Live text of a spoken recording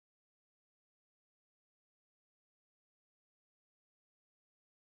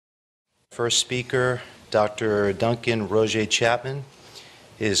First speaker, Dr. Duncan Rougier-Chapman,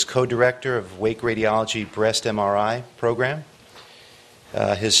 is co-director of Wake Radiology Breast MRI program.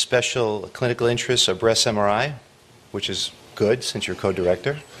 His special clinical interests are breast MRI, which is good since you're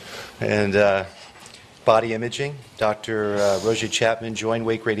co-director, and body imaging. Dr. Rougier-Chapman joined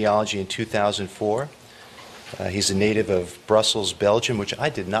Wake Radiology in 2004. He's a native of Brussels, Belgium, which I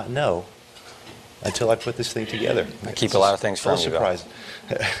did not know until I put this thing together. I keep a lot of things from you. Surprise.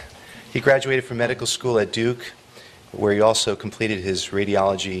 He graduated from medical school at Duke, where he also completed his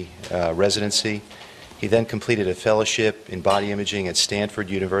radiology residency. He then completed a fellowship in body imaging at Stanford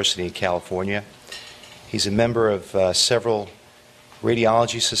University in California. He's a member of several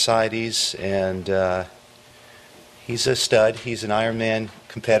radiology societies, and he's a stud. He's an Ironman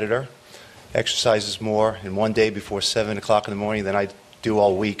competitor, exercises more in one day before 7 o'clock in the morning than I do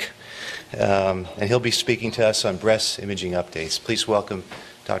all week. And he'll be speaking to us on breast imaging updates. Please welcome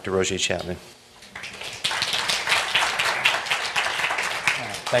Dr. Rougier-Chapman.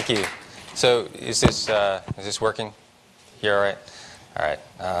 Thank you. So is this working here? All right. All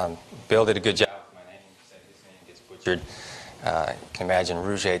right. Bill did a good job with my name. He said his name gets butchered. You can imagine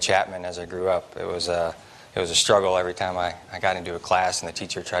Rougier-Chapman as I grew up. It was a struggle every time I got into a class and the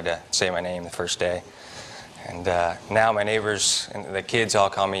teacher tried to say my name the first day. And now my neighbors and the kids all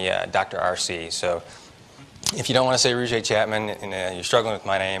call me Dr. RC. So if you don't want to say Rougier-Chapman and you're struggling with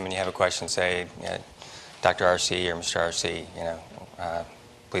my name and you have a question, say Dr. RC or Mr. RC.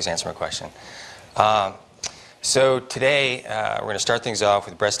 Please answer my question. So today we're going to start things off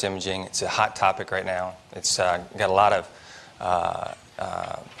with breast imaging. It's a hot topic right now. It's got a lot of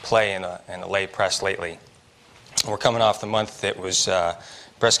play in the lay press lately. We're coming off the month that was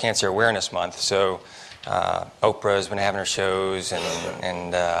Breast Cancer Awareness Month. So Oprah has been having her shows,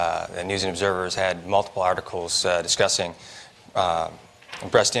 and the News and Observer has had multiple articles discussing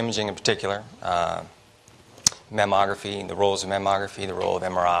breast imaging in particular, mammography, the roles of mammography, the role of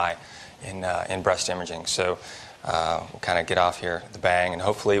MRI in breast imaging. So we'll kind of get off here with the bang, and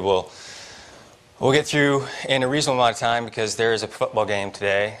hopefully we'll get through in a reasonable amount of time because there is a football game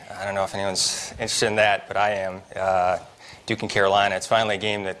today. I don't know if anyone's interested in that, but I am. Duke and Carolina. It's finally a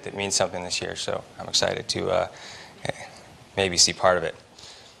game that means something this year, so I'm excited to maybe see part of it.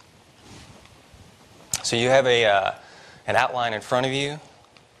 So you have an outline in front of you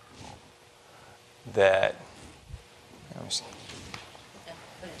that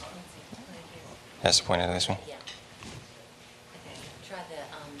has to point into this one. Yeah. Okay. Try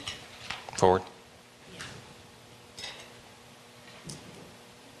the forward. Yeah.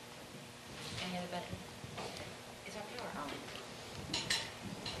 Any other button? Is our power on?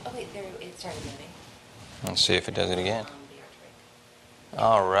 Oh wait, there it started moving. Let's see if it does it again.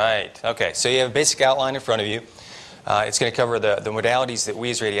 All right. Okay. So you have a basic outline in front of you. It's going to cover the modalities that we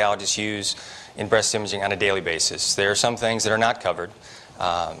as radiologists use in breast imaging on a daily basis. There are some things that are not covered.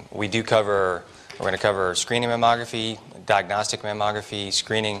 We're going to cover screening mammography, diagnostic mammography,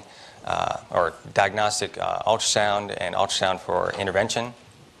 screening or diagnostic ultrasound, and ultrasound for intervention.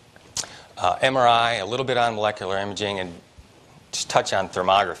 MRI, a little bit on molecular imaging, and just touch on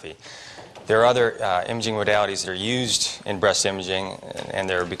thermography. There are other imaging modalities that are used in breast imaging, and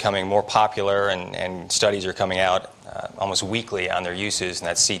they're becoming more popular, and studies are coming out almost weekly on their uses, and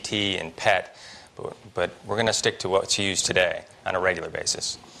that's CT and PET. But we're going to stick to what's used today on a regular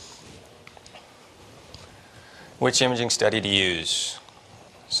basis. Which imaging study to use?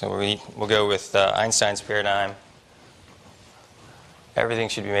 So we'll go with Einstein's paradigm. Everything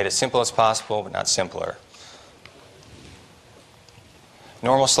should be made as simple as possible, but not simpler.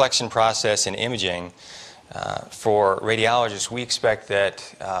 Normal selection process in imaging. For radiologists, we expect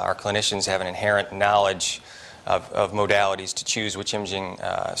that our clinicians have an inherent knowledge of modalities to choose which imaging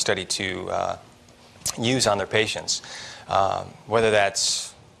study to use on their patients. Whether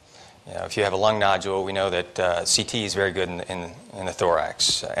that's, if you have a lung nodule, we know that CT is very good in the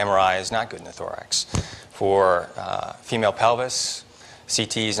thorax. MRI is not good in the thorax. For female pelvis,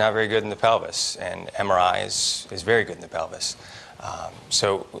 CT is not very good in the pelvis, and MRI is very good in the pelvis.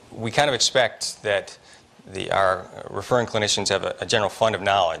 So we kind of expect that our referring clinicians have a general fund of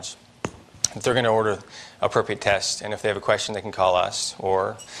knowledge. If they're going to order appropriate tests, and if they have a question, they can call us,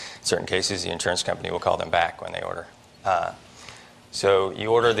 or in certain cases, the insurance company will call them back when they order. So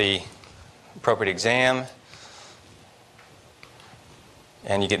you order the appropriate exam,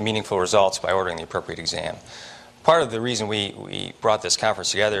 and you get meaningful results by ordering the appropriate exam. Part of the reason we brought this conference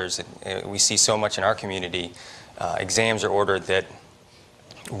together is that we see so much in our community exams are ordered that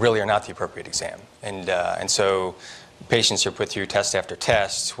really are not the appropriate exam. And so patients are put through test after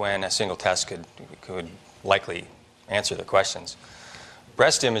test when a single test could likely answer the questions.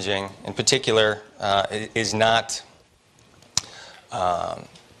 breast imaging, in particular, is not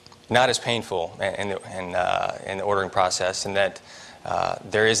as painful in the ordering process, and that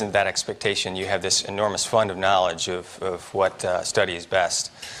there isn't that expectation. You have this enormous fund of knowledge of what study is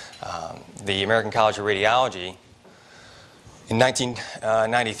best. The American College of Radiology in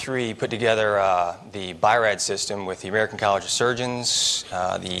 1993 put together the BI-RAD system with the American College of Surgeons,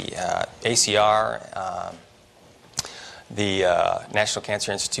 the ACR, the National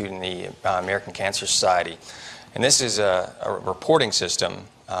Cancer Institute, and the American Cancer Society. And this is a reporting system,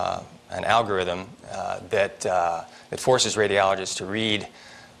 an algorithm that forces radiologists to read,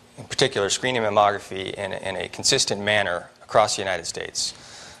 in particular, screening mammography in a consistent manner across the United States.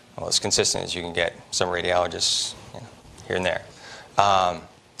 Well, as consistent as you can get. Some radiologists, here and there.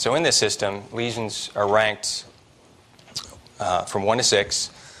 So in this system, lesions are ranked from 1 to 6.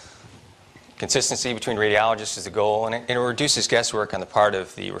 Consistency between radiologists is the goal, and it reduces guesswork on the part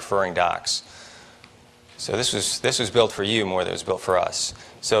of the referring docs. So this was built for you more than it was built for us.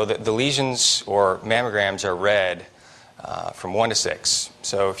 So the lesions or mammograms are read from 1 to 6.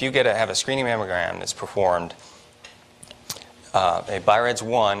 So if you have a screening mammogram that's performed, a BI-RADS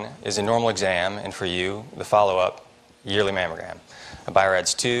 1 is a normal exam, and for you, the follow-up yearly mammogram. A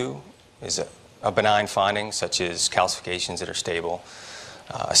BI-RADS 2 is a benign finding, such as calcifications that are stable,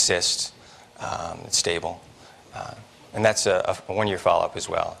 a cyst that's stable, and that's a 1-year follow-up as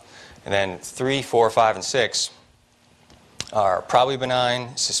well. And then 3, 4, 5, and 6 are probably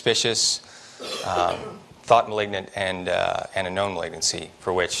benign, suspicious, thought malignant, and a known malignancy,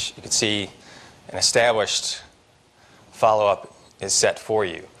 for which you can see an established follow-up is set for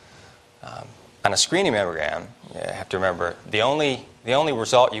you. On a screening mammogram, you have to remember, the only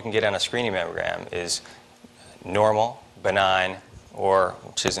result you can get on a screening mammogram is normal, benign, or,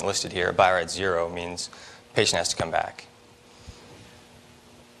 which isn't listed here, BI-RADS 0 means the patient has to come back.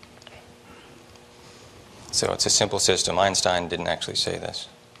 So it's a simple system. Einstein didn't actually say this.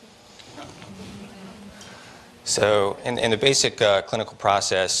 So in the basic clinical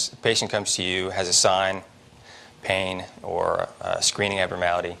process, the patient comes to you, has a sign, pain, or a screening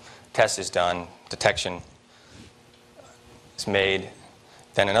abnormality. Test is done, detection is made.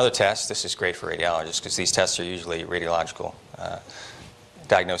 Then another test. This is great for radiologists because these tests are usually radiological.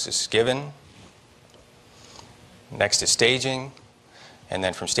 Diagnosis is given. Next is staging, and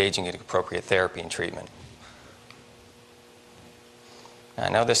then from staging you get appropriate therapy and treatment. I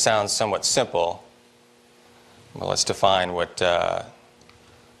know this sounds somewhat simple. Well, let's define what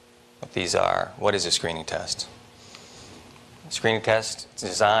these are. What is a screening test? A screening test is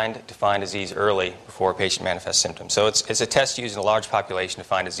designed to find disease early before a patient manifests symptoms. So it's a test used in a large population to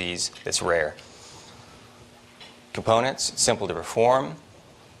find disease that's rare. Components, it's simple to perform.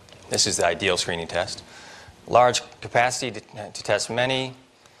 This is the ideal screening test. Large capacity to test many.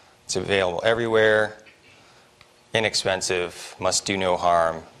 It's available everywhere. Inexpensive, must do no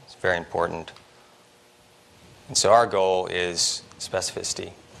harm. It's very important. And so our goal is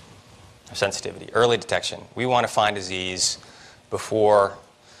specificity, or sensitivity, early detection. We want to find disease before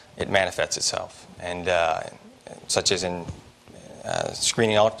it manifests itself, and such as in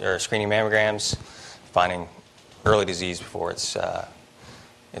screening mammograms, finding early disease before it's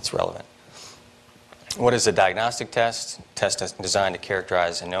relevant. What is a diagnostic test? Test is designed to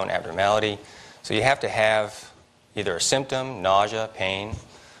characterize a known abnormality. So you have to have either a symptom, nausea, pain,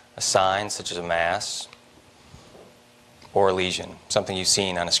 a sign such as a mass, or a lesion, something you've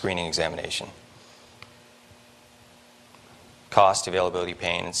seen on a screening examination. Cost, availability,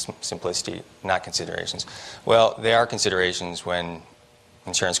 pain, and simplicity, not considerations. Well, they are considerations when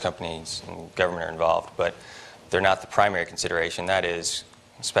insurance companies and government are involved, but they're not the primary consideration. That is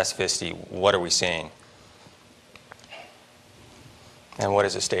specificity. What are we seeing? And what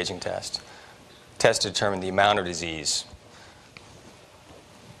is a staging test? Test to determine the amount of disease.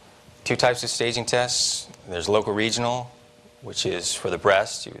 2 types of staging tests. There's local regional, which is for the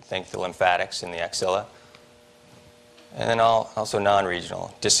breast. You would think the lymphatics and the axilla. And then also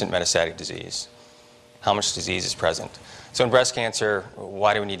non-regional, distant metastatic disease. How much disease is present? So in breast cancer,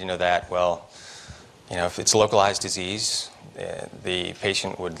 why do we need to know that? Well, if it's localized disease, the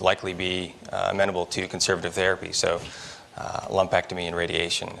patient would likely be amenable to conservative therapy, so lumpectomy and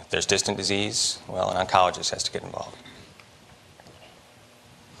radiation. If there's distant disease, well, an oncologist has to get involved.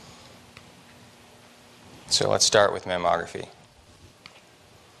 So let's start with mammography.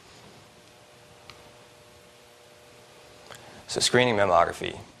 So screening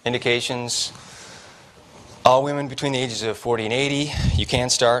mammography. Indications, all women between the ages of 40 and 80. You can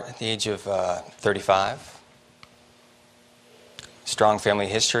start at the age of 35. Strong family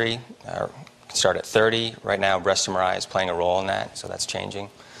history, start at 30. Right now, breast MRI is playing a role in that, so that's changing.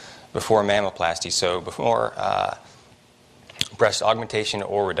 Before mammoplasty, so before breast augmentation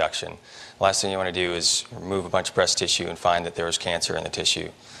or reduction, the last thing you want to do is remove a bunch of breast tissue and find that there was cancer in the tissue.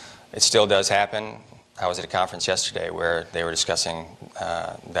 It still does happen. I was at a conference yesterday where they were discussing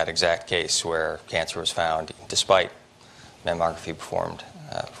that exact case where cancer was found despite mammography performed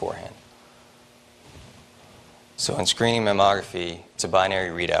beforehand. So in screening mammography, it's a binary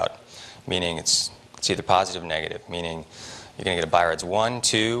readout, meaning it's either positive or negative, meaning you're going to get a BI-RADS 1,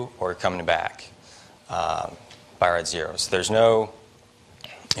 2, or you're coming back. BI-RADS 0. So there's no,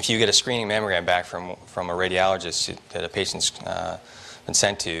 if you get a screening mammogram back from a radiologist that a patient's been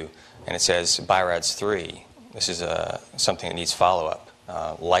sent to, and it says BI-RADS 3, this is something that needs follow-up,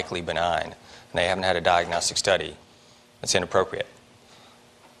 likely benign, and they haven't had a diagnostic study, it's inappropriate.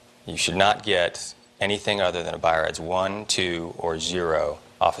 You should not get anything other than a BI-RADS 1, 2, or 0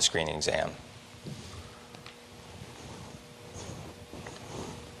 off a screening exam.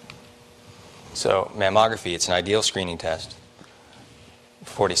 So mammography, it's an ideal screening test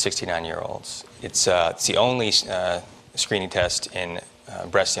for 40, 69-year-olds. It's the only screening test in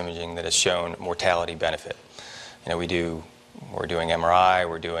breast imaging that has shown mortality benefit. You know, we're doing MRI,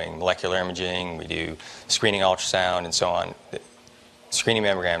 we're doing molecular imaging, we do screening ultrasound, and so on. Screening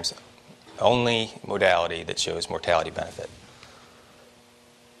mammograms, only modality that shows mortality benefit.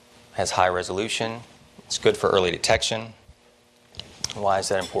 Has high resolution. It's good for early detection. Why is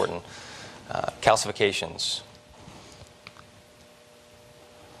that important? Calcifications.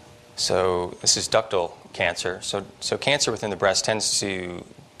 So this is ductal cancer. So cancer within the breast tends to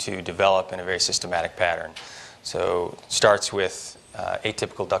develop in a very systematic pattern. So it starts with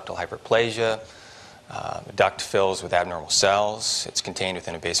atypical ductal hyperplasia. The duct fills with abnormal cells. It's contained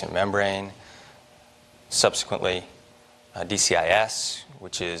within a basement membrane. Subsequently, DCIS,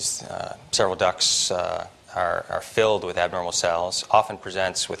 which is several ducts are filled with abnormal cells, often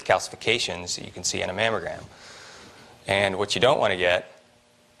presents with calcifications that you can see in a mammogram. And what you don't want to get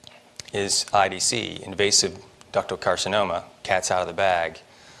is IDC, invasive ductal carcinoma, cat's out of the bag,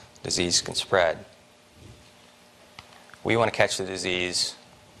 disease can spread. We want to catch the disease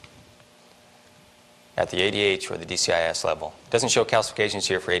at the ADH or the DCIS level. It doesn't show calcifications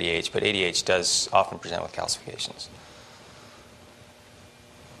here for ADH, but ADH does often present with calcifications.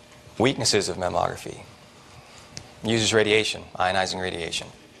 Weaknesses of mammography. Uses radiation, ionizing radiation,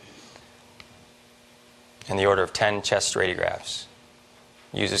 in the order of 10 chest radiographs.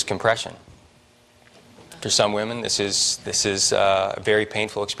 Uses compression. For some women, this is a very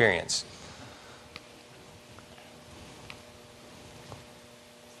painful experience.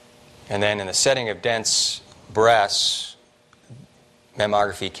 And then in the setting of dense breasts,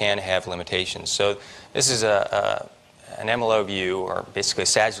 mammography can have limitations. So this is an MLO view, or basically a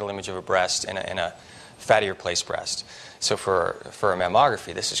sagittal image of a breast in a fattier placed breast. So for a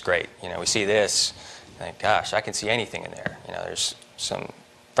mammography, this is great. You know, we see this, and think, gosh, I can see anything in there. You know, there's some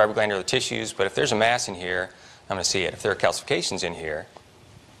fibroglandular tissues, but if there's a mass in here, I'm going to see it. If there are calcifications in here,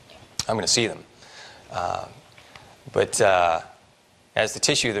 I'm going to see them. But as the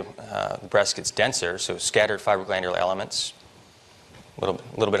tissue of the breast gets denser, so scattered fibroglandular elements, a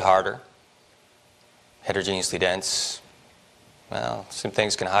little bit harder, heterogeneously dense, well, some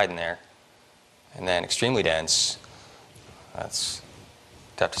things can hide in there. And then extremely dense, that's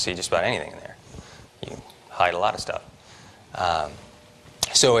tough to see just about anything in there. You hide a lot of stuff.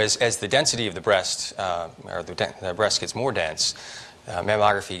 So as the density of the breast, or the breast gets more dense,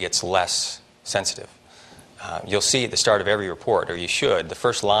 mammography gets less sensitive. You'll see at the start of every report, or you should, the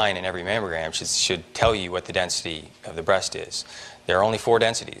first line in every mammogram should tell you what the density of the breast is. There are only 4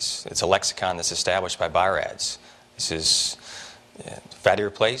 densities. It's a lexicon that's established by BI-RADS. This is fatty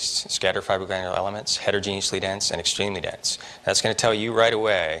replaced, scattered fibroglandular elements, heterogeneously dense, and extremely dense. That's going to tell you right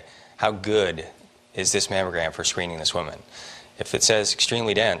away how good is this mammogram for screening this woman. If it says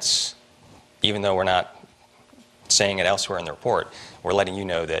extremely dense, even though we're not saying it elsewhere in the report, we're letting you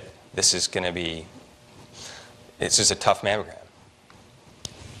know that this is a tough mammogram.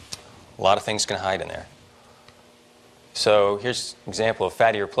 A lot of things can hide in there. So here's an example of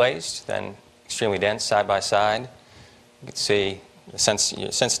fatty replaced, then extremely dense side by side. You can see the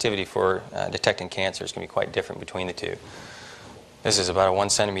sensitivity for detecting cancer is going to be quite different between the two. This is about a 1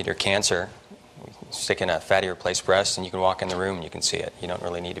 centimeter cancer. Stick in a fatty replaced breast, and you can walk in the room and you can see it. You don't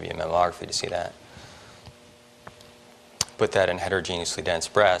really need to be in mammography to see that. Put that in heterogeneously dense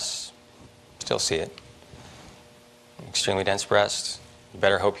breasts, still see it. Extremely dense breasts, you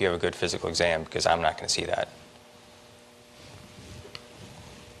better hope you have a good physical exam, because I'm not going to see that.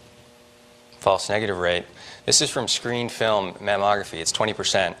 False negative rate. This is from screen film mammography. It's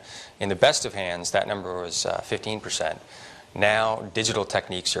 20%. In the best of hands, that number was 15%. Now digital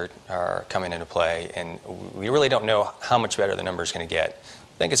techniques are coming into play, and we really don't know how much better the number is going to get.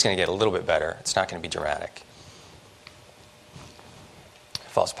 I think it's going to get a little bit better. It's not going to be dramatic.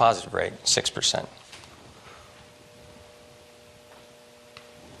 False positive rate, 6%.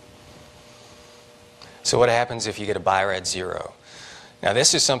 So what happens if you get a BI-RADS 0? Now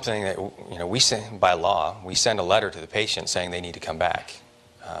this is something that, you know, we send, by law, we send a letter to the patient saying they need to come back.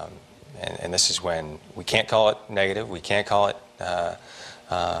 And this is when we can't call it negative, we can't call it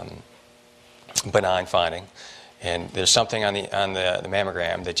benign finding. And there's something on the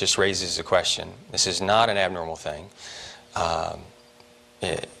mammogram that just raises a question. This is not an abnormal thing.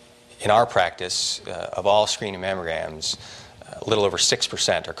 In our practice, of all screening mammograms, a little over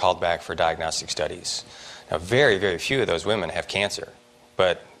 6% are called back for diagnostic studies. Now, very, very few of those women have cancer,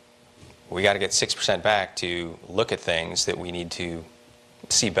 but we got to get 6% back to look at things that we need to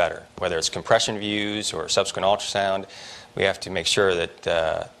see better, whether it's compression views or subsequent ultrasound. We have to make sure that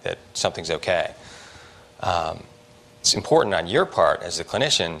that something's okay. It's important on your part as the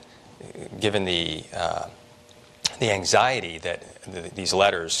clinician, given the anxiety that these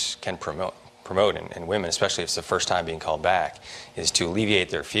letters can promote in women, especially if it's the first time being called back, is to alleviate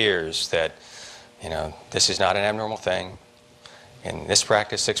their fears that, you know, this is not an abnormal thing. In this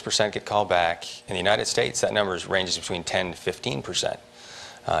practice, 6% get called back. In the United States, that number ranges between 10 to 15%.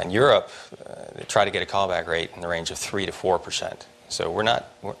 In Europe, they try to get a callback rate in the range of 3 to 4%. So we're not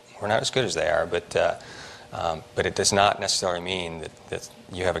as good as they are, but it does not necessarily mean that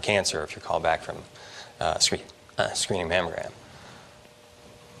you have a cancer if you're called back from screening mammogram.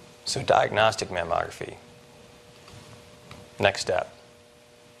 So diagnostic mammography. Next step.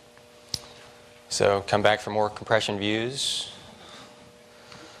 So come back for more compression views.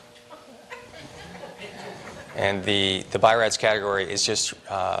 And the BI-RADS category is just,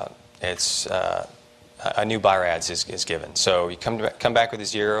 a new BI-RADS is given. So you come back with a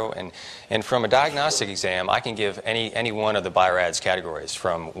 0, and from a diagnostic exam, I can give any one of the BI-RADS categories.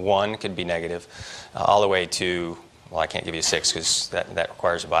 From 1 could be negative, all the way to, well, I can't give you a 6 because that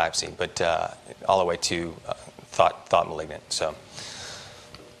requires a biopsy, but all the way to thought malignant. So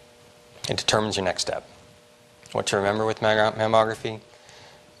it determines your next step. What to remember with mammography?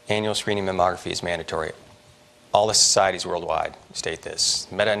 Annual screening mammography is mandatory. All the societies worldwide state this.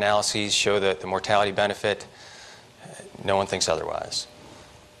 Meta-analyses show that the mortality benefit, no one thinks otherwise.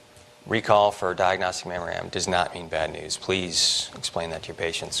 Recall for diagnostic mammogram does not mean bad news. Please explain that to your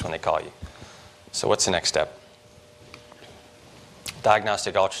patients when they call you. So what's the next step?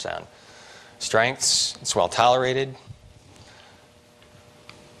 Diagnostic ultrasound. Strengths, it's well tolerated.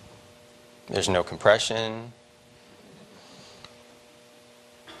 There's no compression.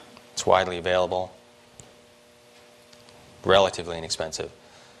 It's widely available. Relatively inexpensive,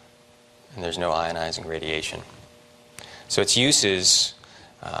 and there's no ionizing radiation. So its uses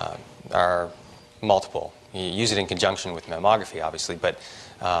are multiple. You use it in conjunction with mammography, obviously, but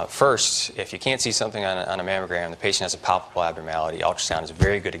first, if you can't see something on a mammogram, the patient has a palpable abnormality, ultrasound is a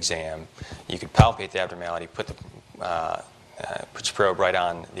very good exam. You could palpate the abnormality, put your probe right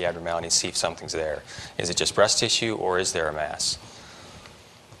on the abnormality and see if something's there. Is it just breast tissue, or is there a mass?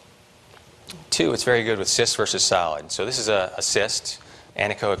 2, it's very good with cyst versus solid. So this is a cyst,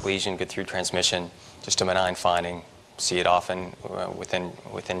 anechoic lesion, good through transmission, just a benign finding. See it often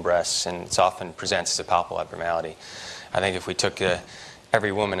within breasts, and it often presents as a palpable abnormality. I think if we took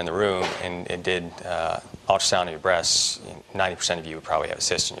every woman in the room and did ultrasound of your breasts, 90% of you would probably have a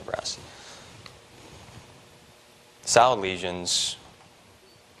cyst in your breast. Solid lesions,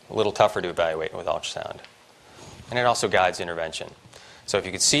 a little tougher to evaluate with ultrasound. And it also guides intervention. So if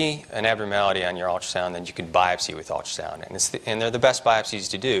you could see an abnormality on your ultrasound, then you could biopsy with ultrasound. And they're the best biopsies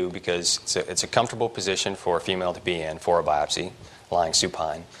to do because it's a comfortable position for a female to be in for a biopsy, lying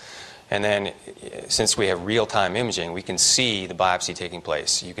supine. And then since we have real-time imaging, we can see the biopsy taking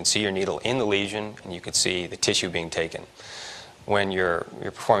place. You can see your needle in the lesion, and you can see the tissue being taken. When you're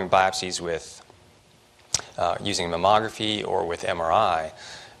performing biopsies with using mammography or with MRI,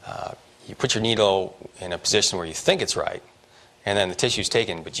 you put your needle in a position where you think it's right, and then the tissue's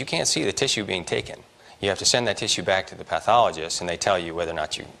taken, but you can't see the tissue being taken. You have to send that tissue back to the pathologist, and they tell you whether or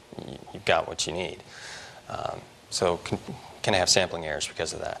not you've got what you need. So can have sampling errors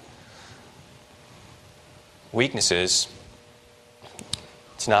because of that. Weaknesses,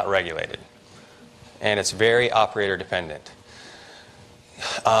 it's not regulated, and it's very operator dependent.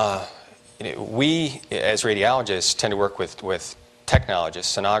 We, as radiologists, tend to work with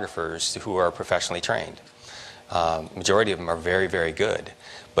technologists, sonographers who are professionally trained. Majority of them are very, very good.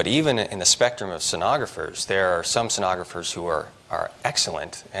 But even in the spectrum of sonographers, there are some sonographers who are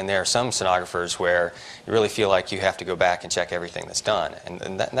excellent, and there are some sonographers where you really feel like you have to go back and check everything that's done.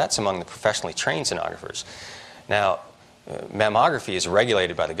 And that's among the professionally trained sonographers. Now, mammography is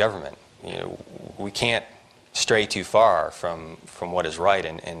regulated by the government. You know, we can't stray too far from what is right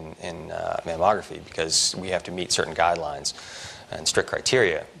in mammography, because we have to meet certain guidelines and strict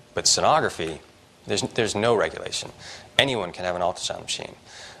criteria. But sonography, there's no regulation. Anyone can have an ultrasound machine.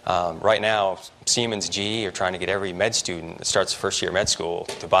 Right now, Siemens and GE are trying to get every med student that starts first year med school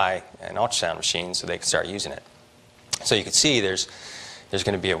to buy an ultrasound machine so they can start using it. So you can see there's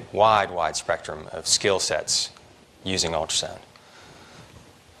going to be a wide spectrum of skill sets using ultrasound.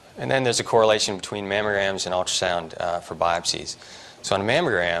 And then there's a correlation between mammograms and ultrasound for biopsies. So on a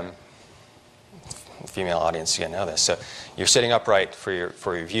mammogram, the female audience, you know this. So you're sitting upright for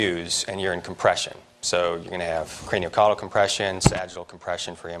your views, and you're in compression. So you're going to have craniocaudal compression, sagittal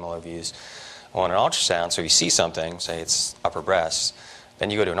compression for MLO views. On an ultrasound, so you see something, say it's upper breast, then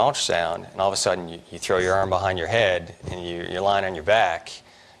you go to an ultrasound, and all of a sudden you throw your arm behind your head, and you're lying on your back.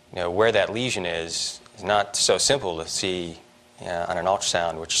 You know, where that lesion is not so simple to see on an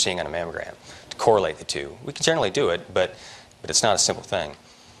ultrasound what you're seeing on a mammogram, to correlate the two. We can generally do it, but it's not a simple thing.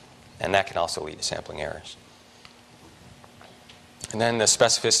 And that can also lead to sampling errors. And then the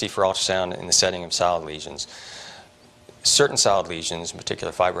specificity for ultrasound in the setting of solid lesions. Certain solid lesions, in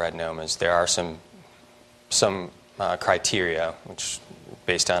particular fibroadenomas, there are some criteria, which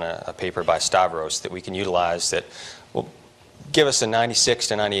based on a paper by Stavros, that we can utilize that will give us a 96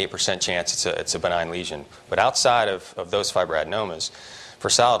 to 98% chance it's a benign lesion. But outside of those fibroadenomas, for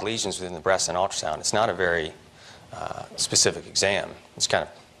solid lesions within the breast and ultrasound, it's not a very specific exam. It's kind of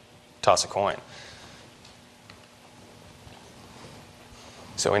toss a coin.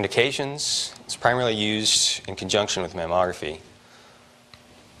 So indications, it's primarily used in conjunction with mammography.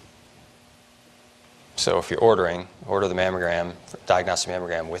 So if you're order the mammogram, diagnostic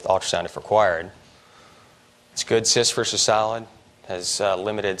mammogram with ultrasound if required. It's good cyst versus solid, has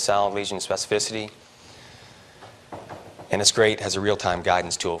limited solid lesion specificity, and it's great, has a real-time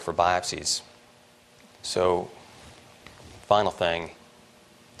guidance tool for biopsies. So, final thing,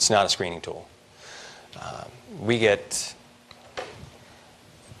 it's not a screening tool. We get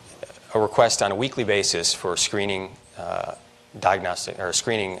a request on a weekly basis for screening diagnostic or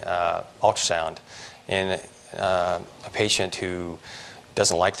screening ultrasound in a patient who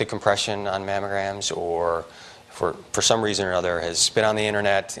doesn't like the compression on mammograms, or for some reason or other has been on the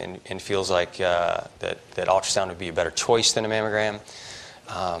internet and feels like that ultrasound would be a better choice than a mammogram.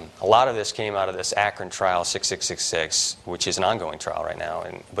 A lot of this came out of this Akron trial 6666, which is an ongoing trial right now,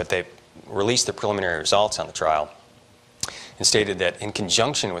 but they released the preliminary results on the trial and stated that in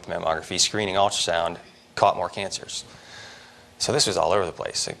conjunction with mammography, screening ultrasound caught more cancers. So this was all over the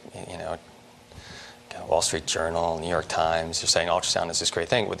place. You know, Wall Street Journal, New York Times, they're saying ultrasound is this great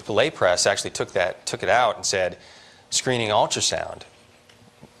thing. But the lay press actually took it out and said screening ultrasound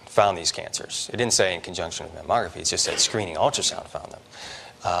found these cancers. It didn't say in conjunction with mammography, it just said screening ultrasound found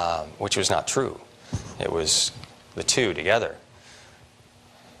them, which was not true. It was the two together.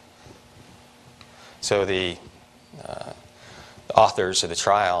 So the authors of the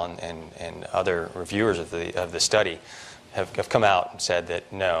trial and other reviewers of the study have come out and said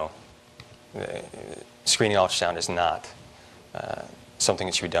that no, screening ultrasound is not something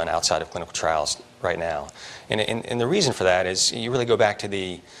that should be done outside of clinical trials right now. And the reason for that is you really go back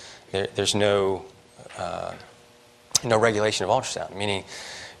to there's no regulation of ultrasound, meaning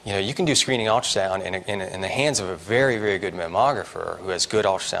you can do screening ultrasound in the hands of a very, very good mammographer who has good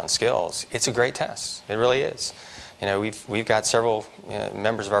ultrasound skills. It's a great test. It really is. We've got several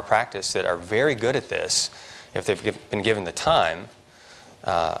members of our practice that are very good at this if they've been given the time,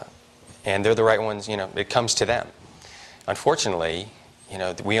 and they're the right ones. It comes to them. Unfortunately,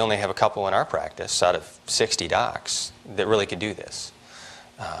 we only have a couple in our practice out of 60 docs that really could do this.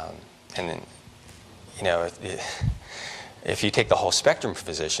 And then, if you take the whole spectrum of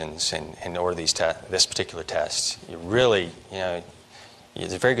physicians and order this particular test, you really,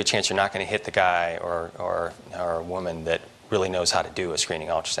 there's a very good chance you're not going to hit the guy or a woman that really knows how to do a screening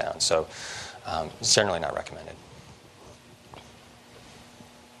ultrasound. So it's generally not recommended.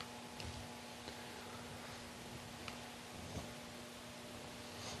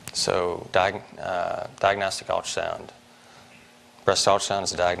 So diagnostic ultrasound. Breast ultrasound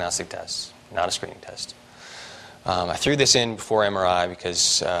is a diagnostic test, not a screening test. I threw this in before MRI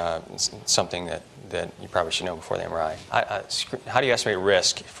because it's something that you probably should know before the MRI. How do you estimate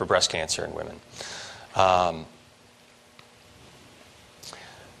risk for breast cancer in women?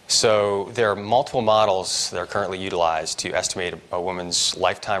 So there are multiple models that are currently utilized to estimate a woman's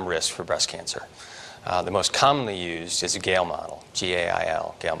lifetime risk for breast cancer. The most commonly used is a Gale model,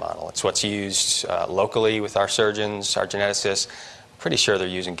 G-A-I-L, Gale model. It's what's used locally with our surgeons, our geneticists. Pretty sure they're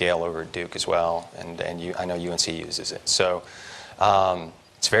using Gale over at Duke as well, and I know UNC uses it. So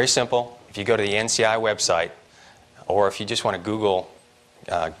it's very simple. If you go to the NCI website, or if you just want to Google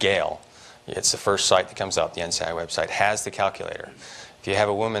Gale, it's the first site that comes up. The NCI website has the calculator. If you have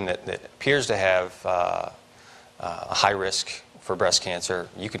a woman that appears to have a high risk for breast cancer,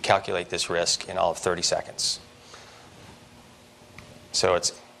 you could calculate this risk in all of 30 seconds. So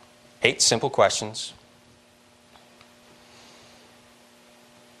it's 8 simple questions.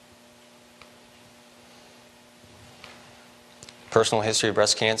 Personal history of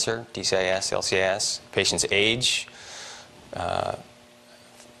breast cancer, DCIS, LCIS, patient's age,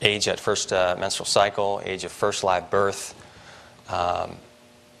 age at first menstrual cycle, age of first live birth,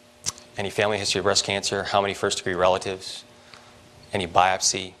 any family history of breast cancer, how many first-degree relatives, any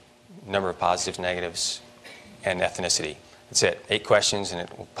biopsy, number of positives, negatives, and ethnicity. That's it. 8 questions, and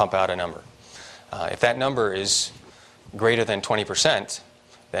it will pump out a number. If that number is greater than 20%,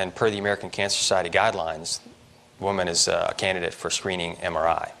 then per the American Cancer Society guidelines, the woman is a candidate for screening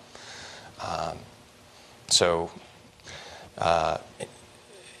MRI.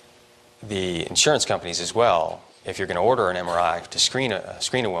 The insurance companies as well, if you're going to order an MRI to screen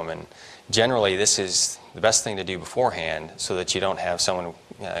a woman, generally this is the best thing to do beforehand so that you don't have someone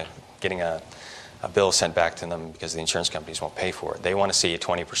getting a bill sent back to them because the insurance companies won't pay for it. They want to see a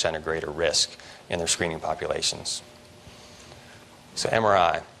 20% or greater risk in their screening populations. So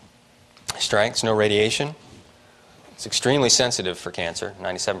MRI. Strengths, no radiation. It's extremely sensitive for cancer,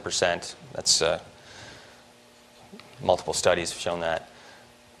 97%. That's multiple studies have shown that.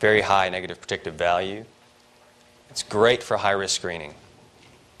 Very high negative predictive value. It's great for high-risk screening.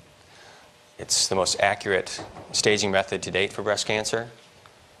 It's the most accurate staging method to date for breast cancer.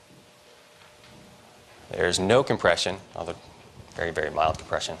 There's no compression, although very, very mild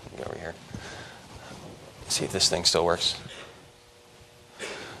compression. Let me go over here. See if this thing still works.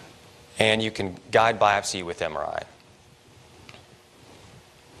 And you can guide biopsy with MRI.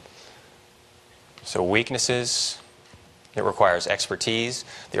 So weaknesses, it requires expertise.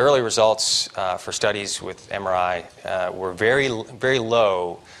 The early results for studies with MRI were very, very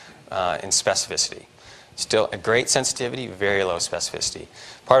low in specificity. Still a great sensitivity, very low specificity.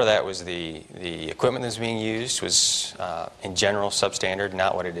 Part of that was the equipment that was being used was in general substandard,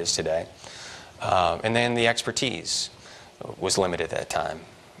 not what it is today. And then the expertise was limited at that time.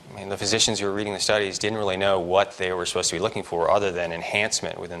 I mean, the physicians who were reading the studies didn't really know what they were supposed to be looking for other than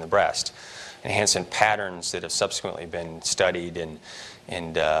enhancement within the breast. Enhancement patterns that have subsequently been studied and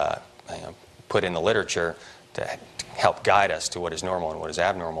put in the literature to help guide us to what is normal and what is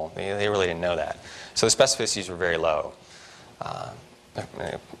abnormal. They really didn't know that. So the specificities were very low.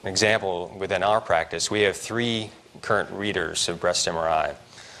 An example within our practice, we have 3 current readers of breast MRI.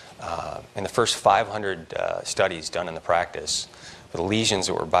 In the first 500 studies done in the practice, with lesions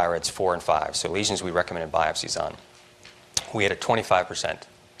that were BioReds 4 and 5, so lesions we recommended biopsies on, we had a 25%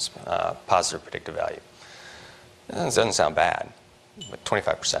 positive predictive value. It doesn't sound bad, but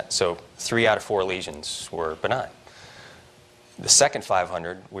 25%. So 3 out of 4 lesions were benign. The second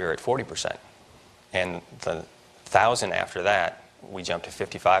 500, we were at 40%. And the 1,000 after that, we jumped to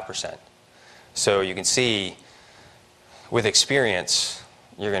 55%. So you can see, with experience,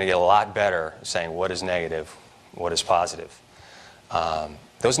 you're going to get a lot better saying what is negative, what is positive.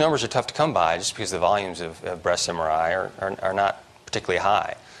 Those numbers are tough to come by just because the volumes of breast MRI are not particularly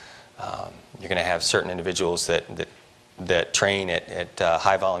high. You're going to have certain individuals that train at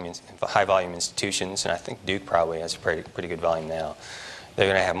high volume institutions, and I think Duke probably has a pretty good volume now. They're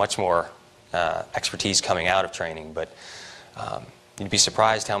going to have much more expertise coming out of training, but you'd be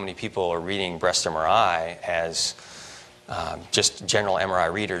surprised how many people are reading breast MRI as just general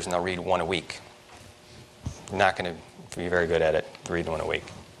MRI readers, and they'll read 1 a week. You're not going to be very good at it, read 1 a week.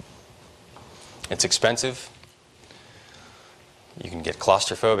 It's expensive. You can get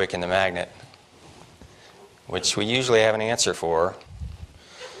claustrophobic in the magnet, which we usually have an answer for.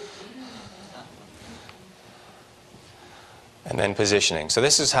 And then positioning. So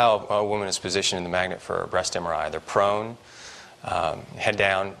this is how a woman is positioned in the magnet for a breast MRI. They're prone, head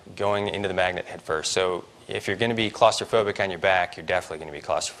down, going into the magnet head first. So if you're going to be claustrophobic on your back, you're definitely going to be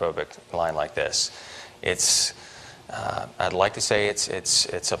claustrophobic lying like this. It's, I'd like to say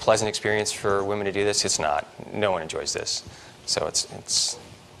it's a pleasant experience for women to do this. It's not. No one enjoys this. So it's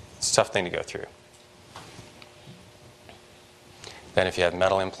a tough thing to go through. Then if you have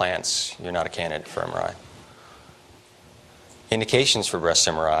metal implants, you're not a candidate for MRI. Indications for breast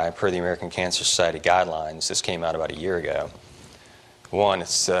MRI, per the American Cancer Society guidelines, this came out about a year ago. One,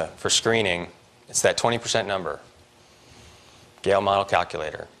 it's for screening, it's that 20% number. Gale model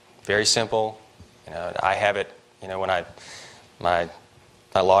calculator. Very simple. You know, I have it, you know, when I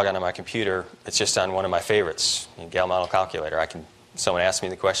log onto my computer, it's just on one of my favorites, Gale model calculator. Someone asks me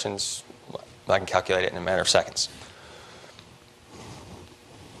the questions, I can calculate it in a matter of seconds.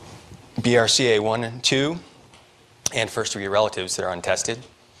 BRCA 1 and 2, and first-degree relatives that are untested.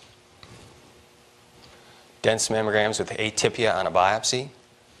 Dense mammograms with atypia on a biopsy.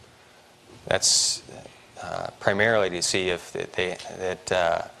 That's primarily to see if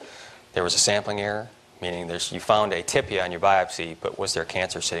there was a sampling error, meaning you found atypia on your biopsy, but was there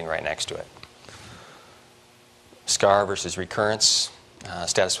cancer sitting right next to it? Scar versus recurrence,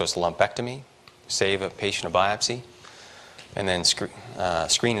 status post lumpectomy, save a patient a biopsy, and then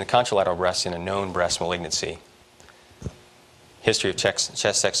screening the contralateral breast in a known breast malignancy. History of chest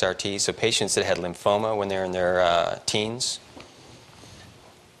XRT, so patients that had lymphoma when they're in their teens,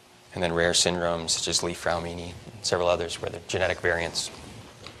 and then rare syndromes such as Lee-Fraumeni and several others where they're genetic variants.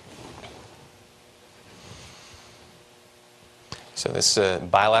 So this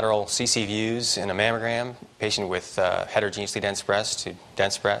bilateral CC views in a mammogram, patient with heterogeneously dense breasts to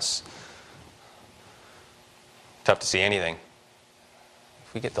dense breasts. Tough to see anything.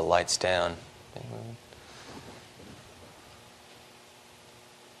 If we get the lights down.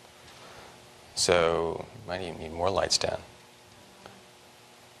 So, might even need more lights down.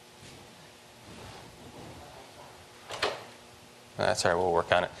 That's all right, we'll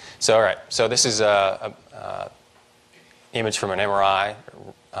work on it. So, all right, so this is a image from an MRI,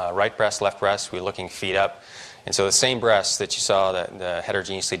 right breast, left breast. We're looking feet up. And so the same breast that you saw, the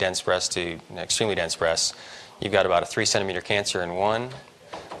heterogeneously dense breast to extremely dense breast, you've got about a 3-centimeter cancer in one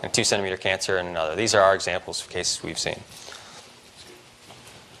and 2-centimeter cancer in another. These are our examples of cases we've seen.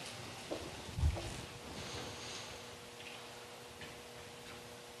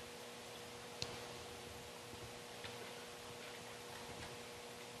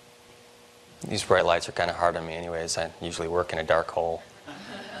 These bright lights are kind of hard on me anyways. I usually work in a dark hole.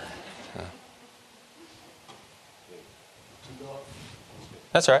 Yeah.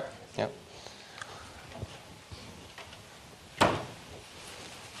 That's all right. Yep.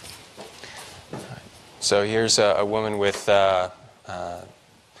 So here's a woman with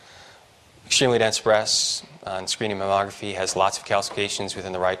extremely dense breasts. On screening mammography, has lots of calcifications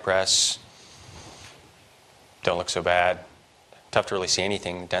within the right breast. Don't look so bad. Tough to really see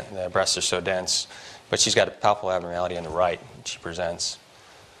anything. The breasts are so dense. But she's got a palpable abnormality on the right, she presents.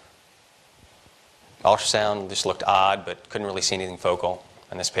 Ultrasound just looked odd, but couldn't really see anything focal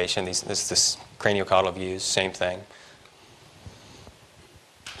on this patient. This is this craniocaudal views, same thing.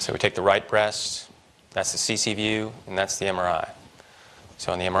 So we take the right breast, that's the CC view, and that's the MRI.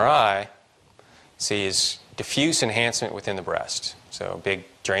 So in the MRI, see is diffuse enhancement within the breast. So a big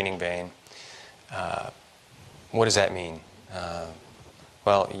draining vein. What does that mean?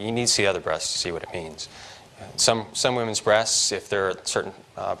 Well, you need to see other breasts to see what it means. Some women's breasts, if they're a certain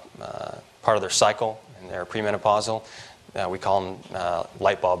part of their cycle and they're premenopausal, we call them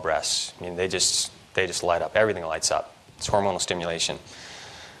light bulb breasts. I mean, they just light up. Everything lights up. It's hormonal stimulation.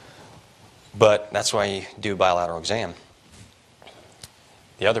 But that's why you do bilateral exam.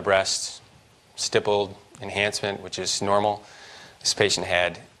 The other breast, stippled enhancement, which is normal. This patient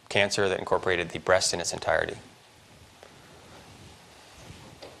had cancer that incorporated the breast in its entirety.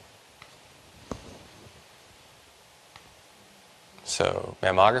 So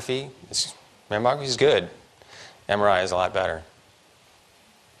mammography is good. MRI is a lot better.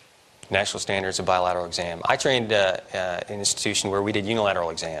 National standards of bilateral exam. I trained in an institution where we did unilateral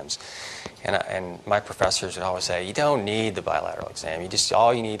exams. And my professors would always say, you don't need the bilateral exam.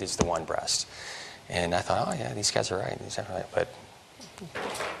 All you need is the one breast. And I thought, oh yeah, these guys are right. But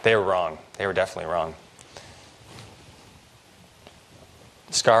they were wrong. They were definitely wrong.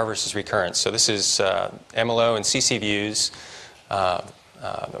 Scar versus recurrence. So this is MLO and CC views. A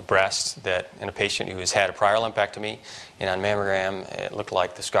breast that in a patient who has had a prior lumpectomy, and on mammogram it looked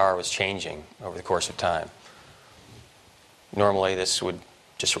like the scar was changing over the course of time. Normally this would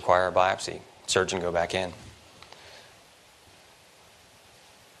just require a biopsy. Surgeon go back in.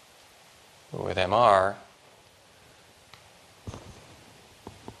 With MR, you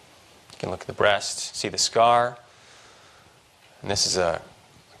can look at the breast, see the scar, and this is a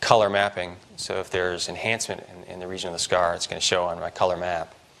color mapping. So if there's enhancement in the region of the scar, it's going to show on my color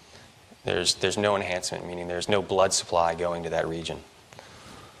map. There's no enhancement, meaning there's no blood supply going to that region.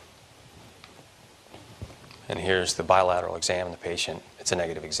 And here's the bilateral exam of the patient. It's a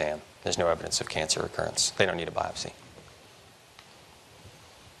negative exam. There's no evidence of cancer recurrence. They don't need a biopsy.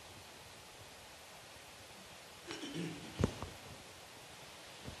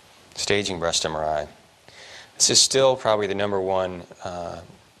 staging breast MRI. This is still probably the #1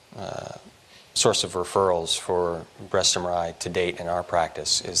 source of referrals for breast MRI to date in our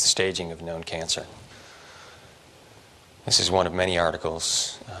practice, is the staging of known cancer. This is one of many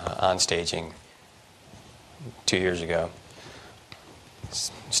articles on staging 2 years ago,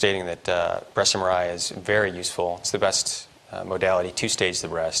 stating that breast MRI is very useful. It's the best modality to stage the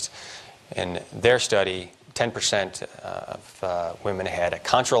breast. In their study, 10% of women had a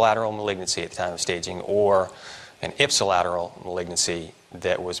contralateral malignancy at the time of staging, or an ipsilateral malignancy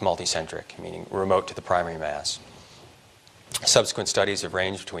that was multicentric, meaning remote to the primary mass. Subsequent studies have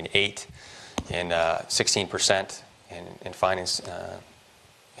ranged between 8 and 16% in finding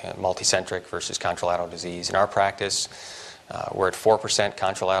multicentric versus contralateral disease. In our practice, we're at 4%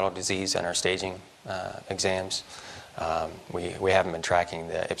 contralateral disease in our staging exams. We haven't been tracking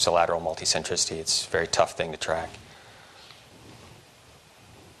the ipsilateral multicentricity. It's a very tough thing to track.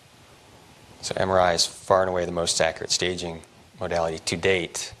 So MRI is far and away the most accurate staging modality to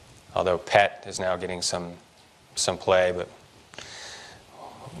date, although PET is now getting some play, but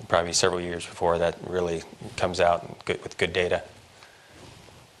probably several years before that really comes out with good data.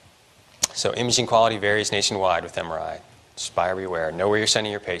 So imaging quality varies nationwide with MRI. Just buyer beware. Know where you're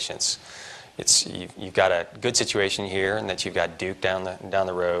sending your patients. You've got a good situation here, in that you've got Duke down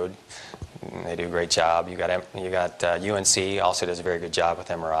the road. They do a great job. You got UNC also does a very good job with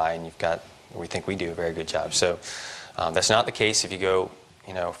MRI, and we think we do a very good job. So that's not the case if you go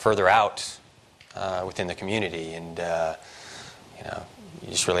further out within the community, and you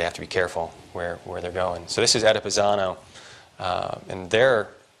just really have to be careful where they're going. So this is Etta Pisano, and their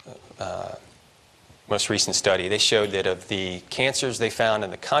most recent study. They showed that of the cancers they found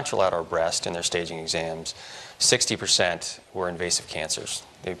in the contralateral breast in their staging exams, 60% were invasive cancers.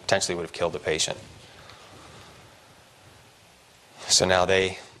 They potentially would have killed the patient. So now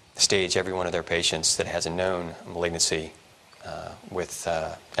they stage every one of their patients that has a known malignancy with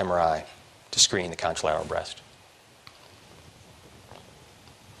MRI to screen the contralateral breast.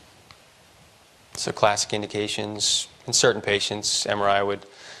 So classic indications: in certain patients, MRI would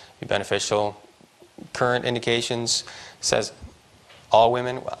be beneficial. Current indications says all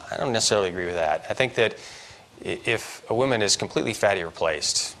women. Well, I don't necessarily agree with that. I think that if a woman is completely fatty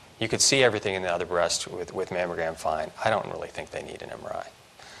replaced, you could see everything in the other breast with mammogram fine. I don't really think they need an MRI.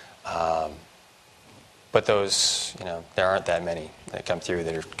 But those, there aren't that many that come through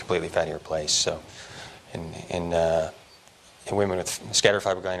that are completely fatty replaced. So in women with scattered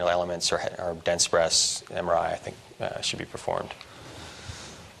fibrogranular elements or dense breasts, MRI, I think, should be performed.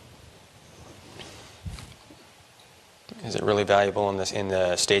 Is it really valuable in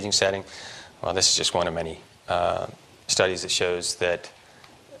the staging setting? Well, this is just one of many studies that shows that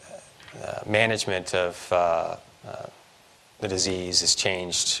management of the disease has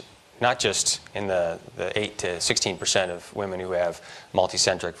changed, not just in the 8 to 16% of women who have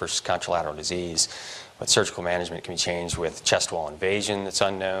multicentric versus contralateral disease, but surgical management can be changed with chest wall invasion that's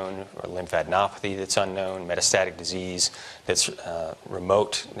unknown, or lymphadenopathy that's unknown, metastatic disease that's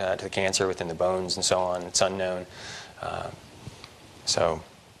remote to the cancer within the bones and so on, it's unknown. So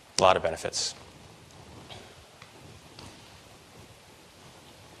a lot of benefits.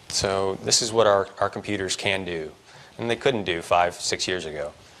 So this is what our computers can do, and they couldn't do 5, 6 years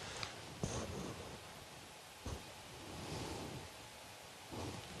ago.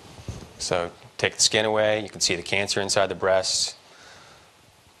 So take the skin away, you can see the cancer inside the breast.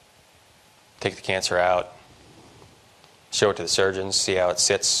 Take the cancer out, show it to the surgeons, see how it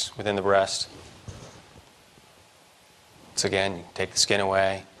sits within the breast. So again, you take the skin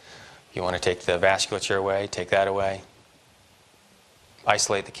away. You want to take the vasculature away, take that away.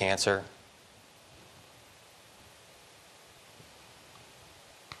 Isolate the cancer.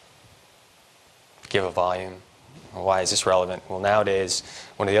 Give a volume. Why is this relevant? Well, nowadays,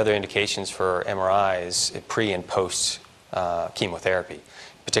 one of the other indications for MRI is pre and post chemotherapy, in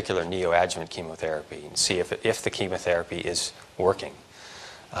particular neoadjuvant chemotherapy, and see if the chemotherapy is working.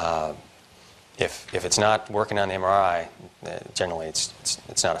 If it's not working on the MRI, generally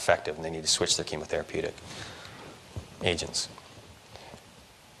it's not effective, and they need to switch their chemotherapeutic agents.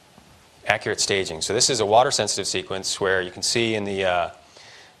 Accurate staging. So this is a water-sensitive sequence where you can see in the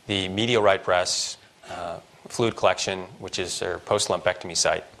medial right breast fluid collection, which is their post-lumpectomy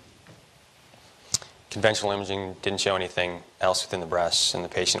site. Conventional imaging didn't show anything else within the breast, and the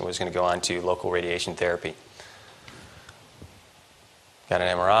patient was going to go on to local radiation therapy. Got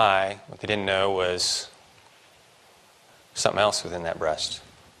an MRI. What they didn't know was something else within that breast.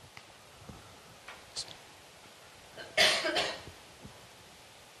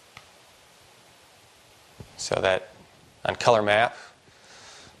 So that on color map,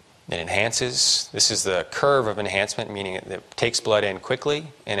 It enhances. This is the curve of enhancement, meaning it takes blood in quickly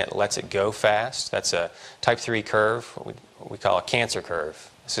and it lets it go fast. That's a type 3 curve, what we call a cancer curve.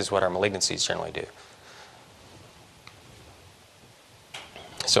 This is what our malignancies generally do.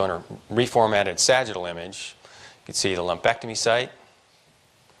 So in a reformatted sagittal image, you can see the lumpectomy site.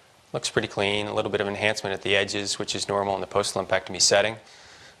 Looks pretty clean, a little bit of enhancement at the edges, which is normal in the post-lumpectomy setting.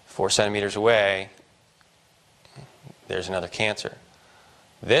 4 centimeters away, there's another cancer.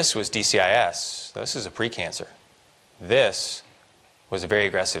 This was DCIS. This is a precancer. This was a very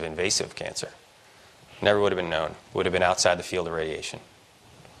aggressive invasive cancer. Never would have been known. Would have been outside the field of radiation.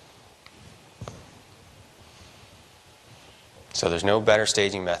 So there's no better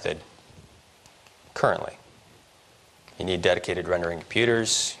staging method currently. You need dedicated rendering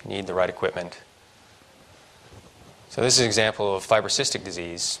computers. You need the right equipment. So this is an example of fibrocystic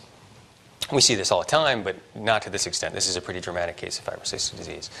disease. We see this all the time, but not to this extent. This is a pretty dramatic case of fibrocystic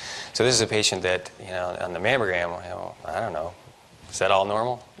disease. So this is a patient that, on the mammogram, I don't know, is that all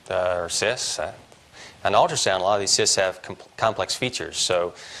normal? Or cysts? On ultrasound, a lot of these cysts have complex features.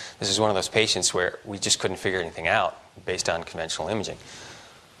 So this is one of those patients where we just couldn't figure anything out based on conventional imaging.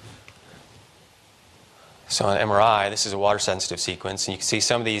 So on MRI, this is a water-sensitive sequence, and you can see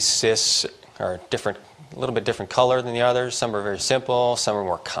some of these cysts are different, a little bit different color than the others. Some are very simple, some are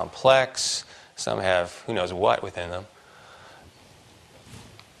more complex, some have who knows what within them.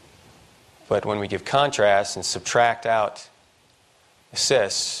 But when we give contrast and subtract out the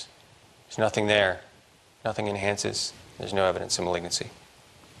cysts, there's nothing there. Nothing enhances. There's no evidence of malignancy.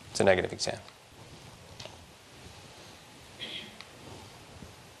 It's a negative exam.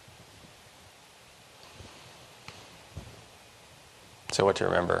 So what to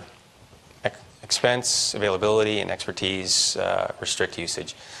remember? Expense, availability, and expertise restrict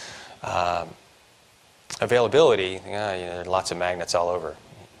usage. Availability, there are lots of magnets all over.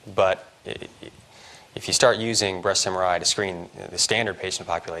 But if you start using breast MRI to screen the standard patient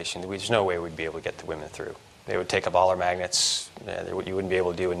population, there's no way we'd be able to get the women through. They would take up all our magnets. You wouldn't be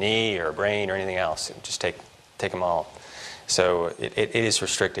able to do a knee or a brain or anything else. It would just take them all. So it is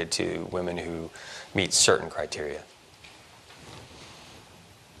restricted to women who meet certain criteria.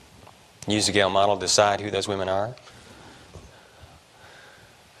 Use the Gale model to decide who those women are. And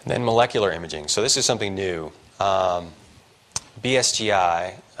then molecular imaging. So this is something new.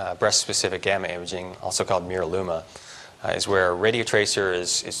 BSGI, breast-specific gamma imaging, also called miraluma, is where a radiotracer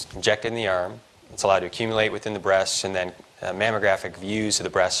is injected in the arm. It's allowed to accumulate within the breast, and then mammographic views of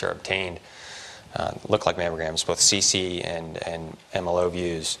the breasts are obtained. Look like mammograms, both CC and MLO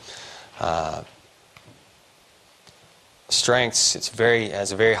views. Strengths,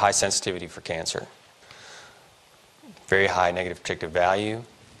 has a very high sensitivity for cancer. Very high negative predictive value,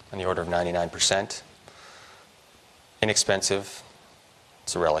 on the order of 99%. Inexpensive,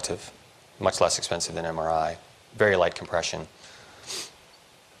 it's a relative, much less expensive than MRI. Very light compression.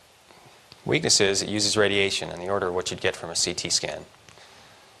 Weaknesses, it uses radiation, on the order of what you'd get from a CT scan.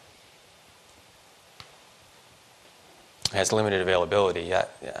 Has limited availability. I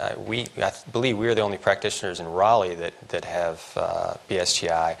believe we're the only practitioners in Raleigh that have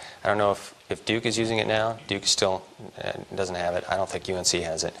BSGI. I don't know if Duke is using it now. Duke still doesn't have it. I don't think UNC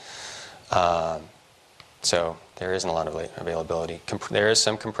has it. So there isn't a lot of availability. There is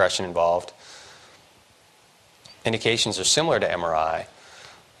some compression involved. Indications are similar to MRI,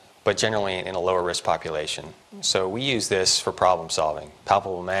 but generally in a lower risk population. So we use this for problem solving.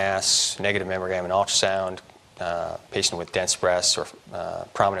 Palpable mass, negative mammogram and ultrasound, patient with dense breasts or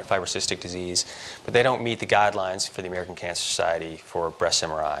prominent fibrocystic disease, but they don't meet the guidelines for the American Cancer Society for breast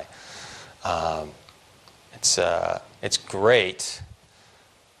MRI. It's great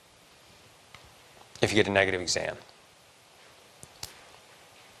if you get a negative exam.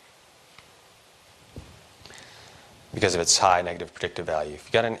 Because of its high negative predictive value.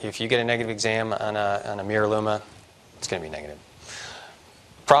 If you get a negative exam on a miraluma, it's going to be negative.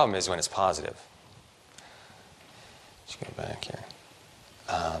 Problem is when it's positive. Let's go back here.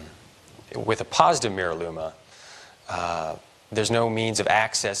 With a positive miraluma, there's no means of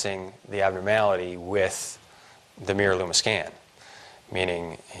accessing the abnormality with the miraluma scan.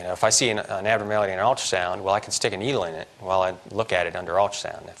 Meaning, if I see an abnormality in an ultrasound, well, I can stick a needle in it while I look at it under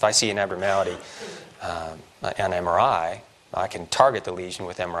ultrasound. If I see an abnormality on MRI, I can target the lesion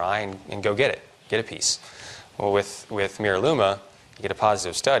with MRI and go get a piece. Well, with miraluma, you get a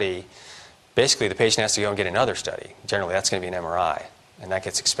positive study. Basically, the patient has to go and get another study. Generally, that's going to be an MRI, and that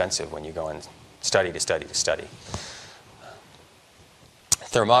gets expensive when you go in study to study to study.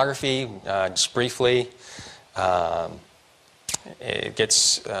 Thermography, just briefly, it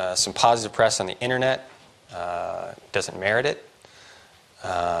gets some positive press on the internet. Doesn't merit it.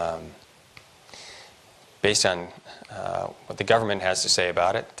 Based on what the government has to say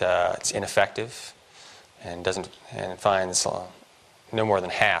about it, it's ineffective and finds no more than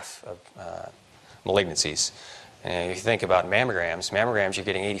half of malignancies. And if you think about mammograms, you're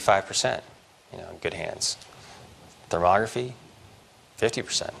getting 85%, in good hands. Thermography,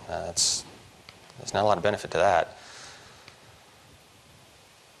 50%. There's not a lot of benefit to that.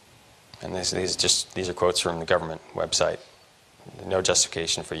 And these are quotes from the government website. No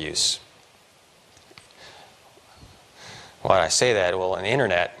justification for use. Why do I say that? Well, on the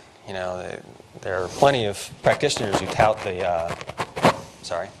internet, there are plenty of practitioners who tout the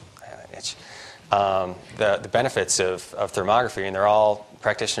the benefits of thermography, and they're all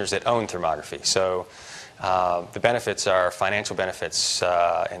practitioners that own thermography. So the benefits are financial benefits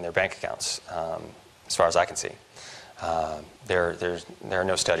in their bank accounts, as far as I can see. There are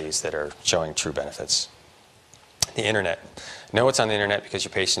no studies that are showing true benefits. The internet. Know what's on the internet because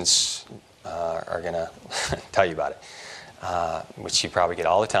your patients are going to tell you about it, which you probably get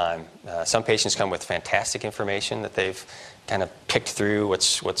all the time. Some patients come with fantastic information that they've kind of picked through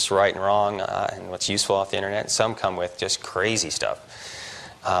what's right and wrong and what's useful off the internet. Some come with just crazy stuff.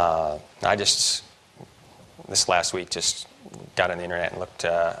 This last week just got on the internet and looked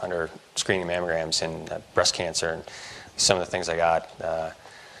under screening mammograms and breast cancer, and some of the things I got.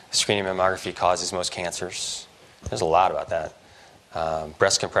 Screening mammography causes most cancers. There's a lot about that.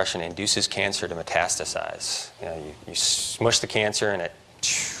 Breast compression induces cancer to metastasize. You smush the cancer and it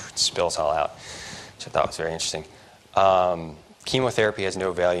spills all out, which I thought was very interesting. Chemotherapy has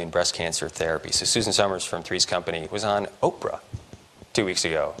no value in breast cancer therapy. So Susan Summers from Three's Company was on Oprah 2 weeks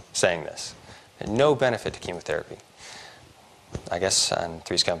ago saying this. No benefit to chemotherapy. I guess on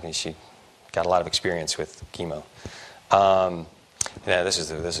Three's Company she got a lot of experience with chemo. This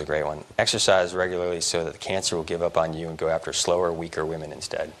is a great one. Exercise regularly so that the cancer will give up on you and go after slower, weaker women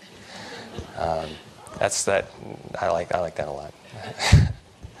instead. I like that a lot.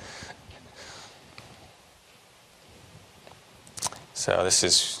 So this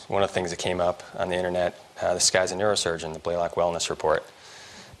is one of the things that came up on the internet. This guy's a neurosurgeon, the Blaylock Wellness Report.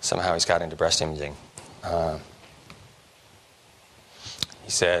 Somehow he's got into breast imaging. He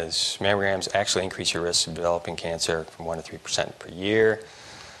says mammograms actually increase your risk of developing cancer from 1% to 3% per year.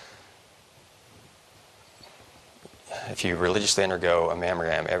 If you religiously undergo a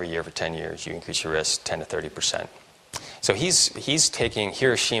mammogram every year for 10 years, you increase your risk 10 to 30%. So he's taking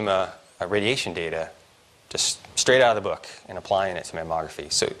Hiroshima radiation data just straight out of the book and applying it to mammography.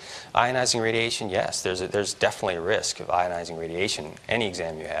 So ionizing radiation, yes, there's definitely a risk of ionizing radiation, any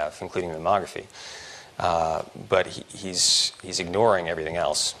exam you have, including mammography. But he's ignoring everything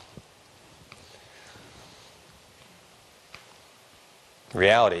else.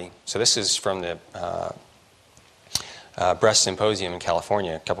 Reality, so this is from the Breast Symposium in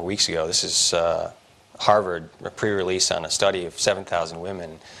California a couple weeks ago. This is Harvard, a pre-release on a study of 7,000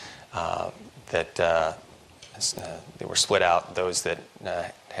 women that they were split out, those that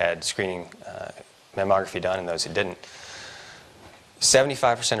had screening mammography done and those that didn't.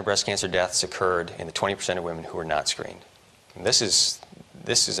 75% of breast cancer deaths occurred in the 20% of women who were not screened. And this is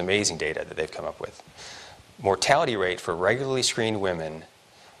amazing data that they've come up with. Mortality rate for regularly screened women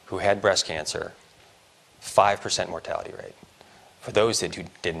who had breast cancer, 5% mortality rate. For those that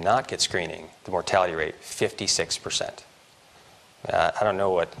did not get screening, the mortality rate, 56%. I don't know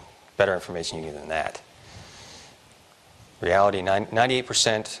what better information you get than that. Reality,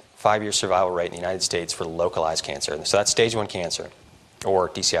 98% 5-year survival rate in the United States for localized cancer. So that's stage 1 cancer, or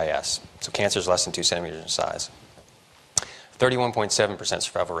DCIS. So cancer is less than 2 centimeters in size. 31.7%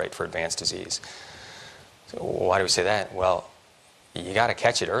 survival rate for advanced disease. So why do we say that? Well, you got to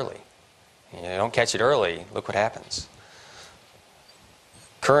catch it early. You don't catch it early, look what happens.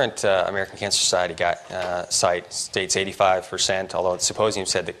 Current American Cancer Society site states 85%, although the symposium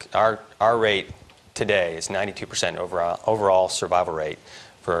said that our rate today is 92% overall survival rate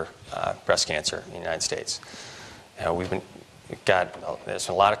for breast cancer in the United States. There's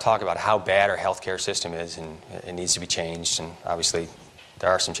a lot of talk about how bad our healthcare system is and it needs to be changed, and obviously there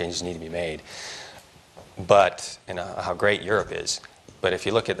are some changes that need to be made. But how great Europe is. But if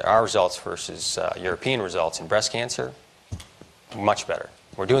you look at our results versus European results in breast cancer, much better.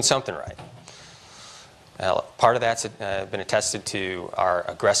 We're doing something right. Part of that's been attested to our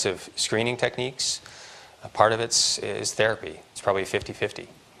aggressive screening techniques. Part of it is therapy. It's probably 50-50.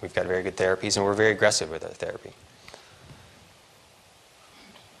 We've got very good therapies, and we're very aggressive with our therapy.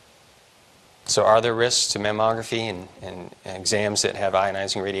 So are there risks to mammography and exams that have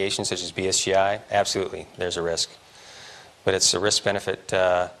ionizing radiation, such as BSGI? Absolutely, there's a risk. But it's a risk-benefit,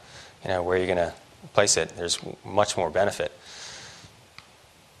 where you're going to place it. There's much more benefit.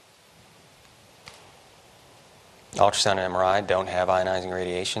 Ultrasound and MRI don't have ionizing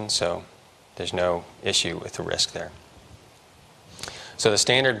radiation, so there's no issue with the risk there. So the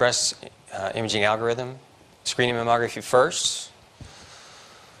standard breast imaging algorithm: screening mammography first,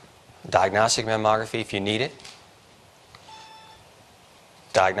 diagnostic mammography if you need it,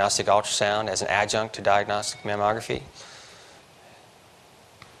 diagnostic ultrasound as an adjunct to diagnostic mammography,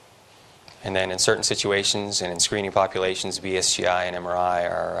 and then in certain situations and in screening populations, BSGI and MRI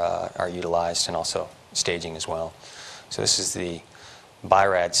are utilized, and also staging as well. So this is the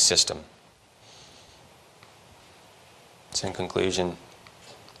BI-RADS system. So in conclusion,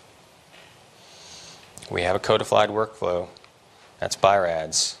 we have a codified workflow. That's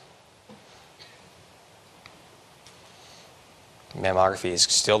BI-RADS. Mammography is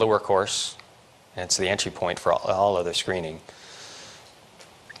still the workhorse, and it's the entry point for all other screening.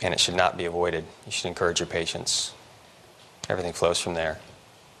 And it should not be avoided. You should encourage your patients. Everything flows from there.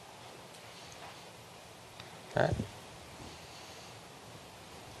 All right.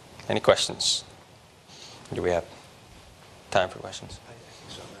 Any questions? Do we have time for questions? I think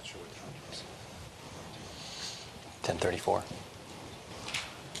so. I'm not sure what time it is. 10:34.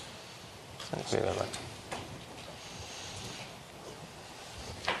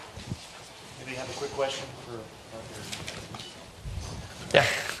 Maybe you have a quick question for Yeah.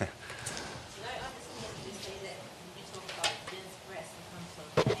 Did I understand you say that you talk about dense breast in terms of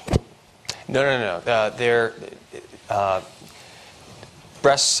fat? No.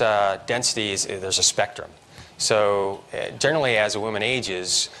 Breast density there's a spectrum. So generally, as a woman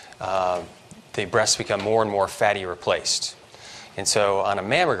ages, the breasts become more and more fatty replaced. And so on a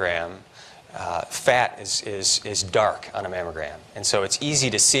mammogram, fat is dark on a mammogram. And so it's easy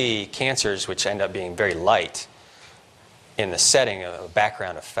to see cancers which end up being very light in the setting of a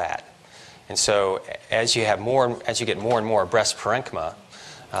background of fat. And so as you get more and more breast parenchyma,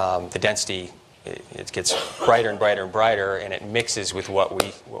 the density it gets brighter and brighter and brighter, and it mixes with what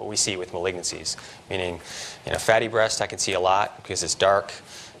we see with malignancies. Meaning, fatty breast I can see a lot because it's dark.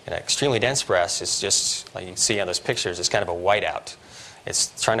 And an extremely dense breast is just like you can see on those pictures. It's kind of a whiteout.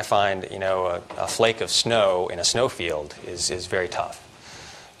 It's trying to find a flake of snow in a snowfield is very tough.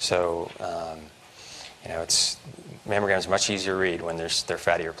 So mammograms are much easier to read when they're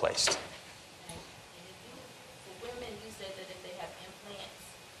fatty replaced. For women, you said that if they have implants,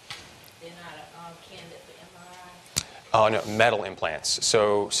 they're not a candidate for MRI? Oh, no, metal implants.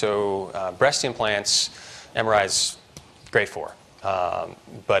 So breast implants, MRI is great for.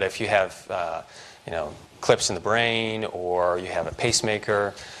 But if you have, clips in the brain, or you have a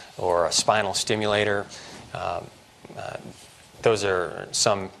pacemaker, or a spinal stimulator, those are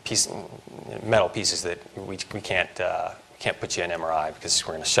some metal pieces that we can't put you in MRI because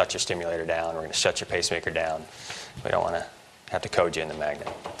we're going to shut your stimulator down, we're going to shut your pacemaker down. We don't want to have to code you in the magnet.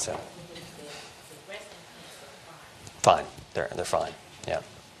 So, fine, they're fine. Yeah.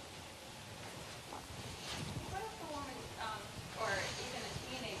 What if a woman, or even a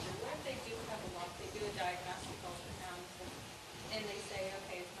teenager, what if they do have a lump, they do a diagnostic ultrasound, and they say,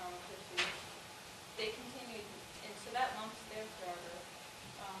 okay, it's normal tissue. They continue, and so that lump's there forever.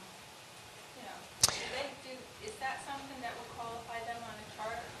 Is that something that would qualify them on a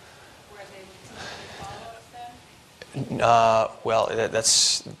chart where they would continue follow-ups then? Well,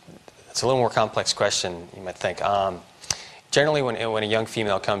 that's a little more complex question, you might think. Generally, when a young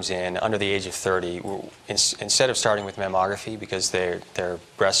female comes in under the age of 30, instead of starting with mammography because their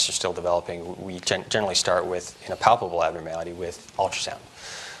breasts are still developing, we generally start with, in a palpable abnormality, with ultrasound.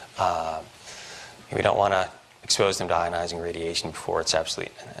 We don't want to expose them to ionizing radiation before it's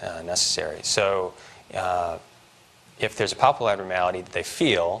absolutely necessary. So if there's a palpable abnormality that they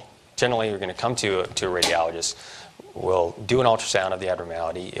feel, generally you're going to come to a radiologist. We'll do an ultrasound of the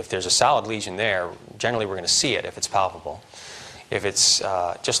abnormality. If there's a solid lesion there, generally we're going to see it if it's palpable. If it's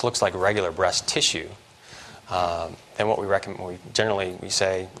just looks like regular breast tissue, then what we recommend, we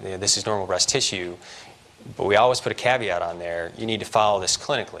say this is normal breast tissue, but we always put a caveat on there. You need to follow this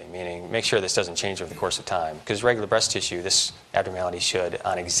clinically, meaning make sure this doesn't change over the course of time. Because regular breast tissue, this abnormality should,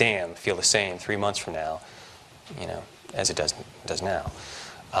 on exam, feel the same 3 months from now, as it does now.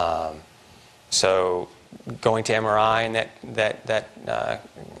 So going to MRI in that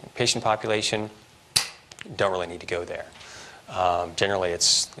patient population, don't really need to go there. Generally,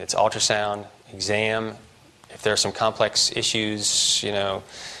 it's ultrasound, exam. If there are some complex issues,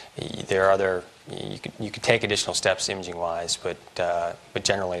 there are other. You could take additional steps imaging-wise, but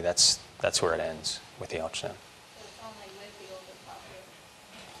generally that's where it ends with the ultrasound. So it's only with the older population.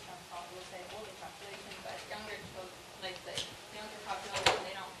 Some people will say older population, but younger children, like the younger population,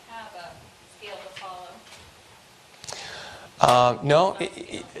 they don't have a scale to follow. No,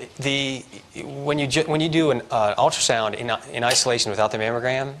 when you do an ultrasound in isolation without the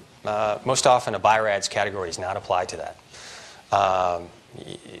mammogram, most often a BI-RADS category is not applied to that.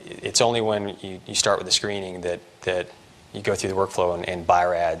 It's only when you start with the screening that you go through the workflow and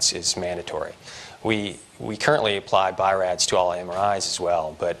BI-RADS is mandatory. We currently apply BI-RADS to all MRIs as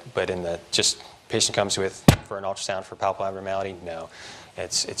well, but in the just patient comes with for an ultrasound for palpable abnormality, no,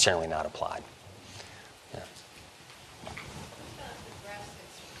 it's generally not applied. Yeah. What about the breast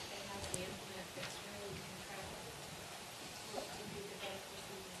that has the implant that's really contracted? What would be the best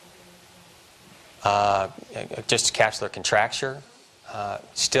procedure to do? Just capsular contracture.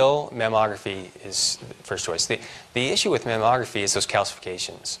 Still, mammography is the first choice. The issue with mammography is those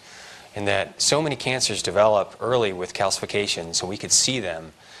calcifications, in that so many cancers develop early with calcifications, and we could see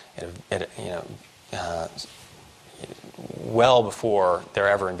them well before they're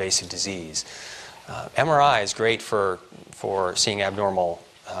ever invasive disease. MRI is great for seeing abnormal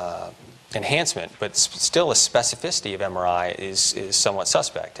enhancement, but still the specificity of MRI is somewhat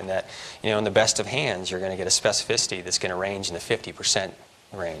suspect, in that, in the best of hands, you're going to get a specificity that's going to range in the 50%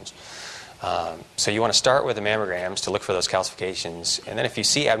 range. So you want to start with the mammograms to look for those calcifications, and then if you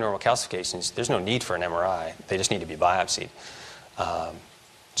see abnormal calcifications, there's no need for an MRI. They just need to be biopsied.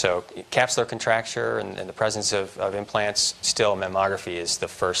 So capsular contracture and the presence of implants, still mammography is the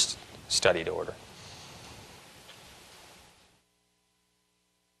first study to order.